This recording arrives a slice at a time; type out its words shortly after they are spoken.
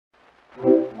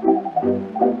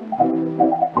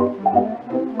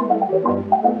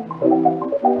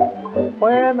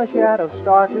When the shadows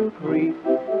start to creep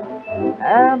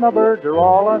and the birds are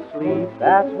all asleep,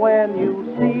 that's when you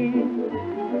see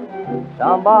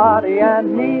somebody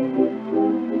and me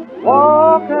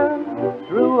walking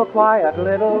through a quiet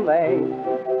little lane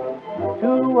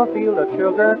to a field of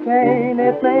sugar cane.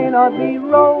 It may not be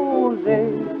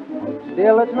rosy,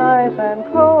 still it's nice and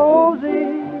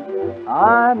cozy.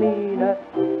 I mean it,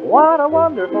 what a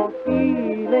wonderful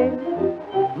feeling,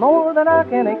 more than I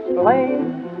can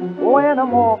explain, when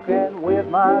I'm walking with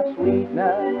my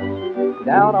sweetness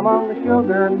down among the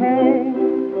sugar cane.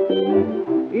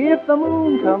 If the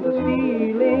moon comes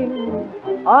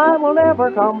a-stealing, I will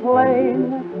never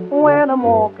complain, when I'm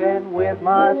walking with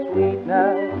my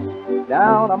sweetness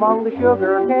down among the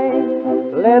sugar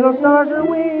cane. Little stars are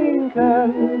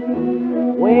winking,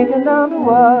 winking down to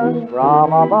us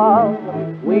from above.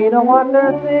 We know what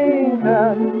they're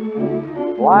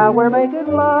thinking while we're making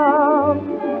love.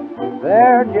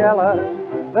 They're jealous,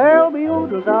 there'll be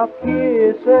oodles of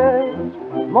kisses,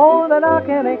 more than I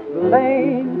can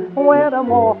explain, when I'm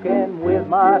walking with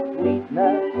my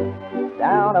sweetness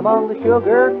down among the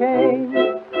sugar cane.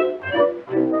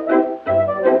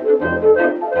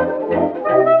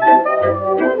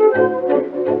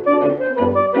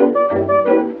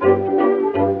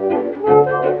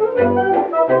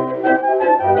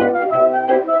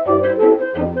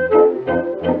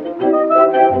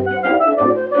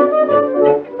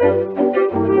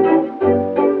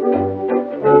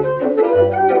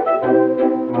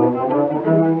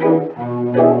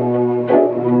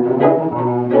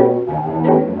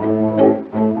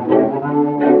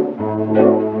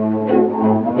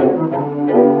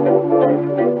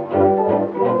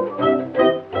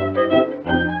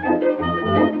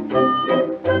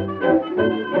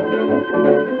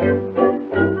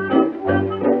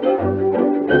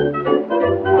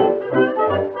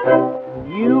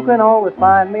 You can always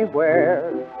find me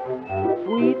where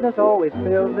sweetness always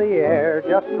fills the air,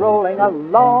 just strolling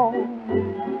along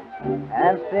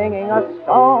and singing a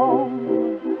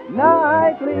song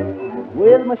nightly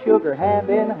with my sugar hand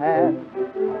in hand.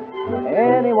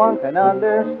 Anyone can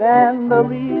understand the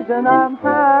reason I'm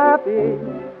happy.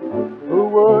 Who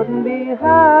wouldn't be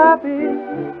happy?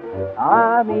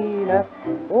 I mean,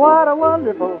 what a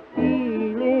wonderful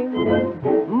feeling,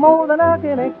 more than I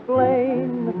can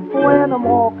explain, when I'm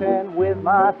walking with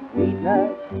my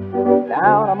sweetness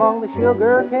down among the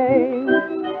sugar cane.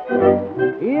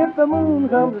 If the moon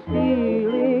comes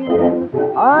a-stealing,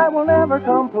 I will never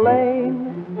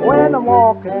complain, when I'm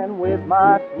walking with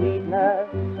my sweetness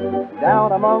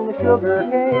down among the sugar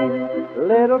cane.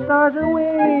 Little stars are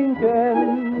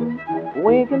winking,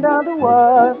 winking down to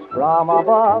us from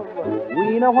above.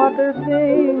 We know what they're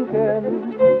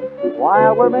thinking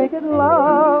while we're making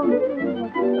love.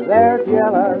 They're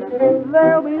jealous,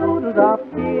 there'll be oodles of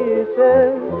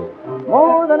kisses,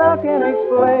 more than I can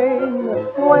explain,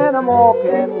 when I'm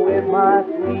walking with my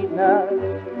sweetness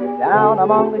down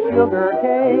among the sugar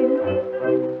cane.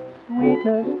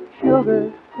 Sweetness,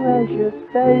 sugar, precious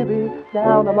baby,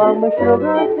 down among the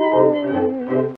sugar cane.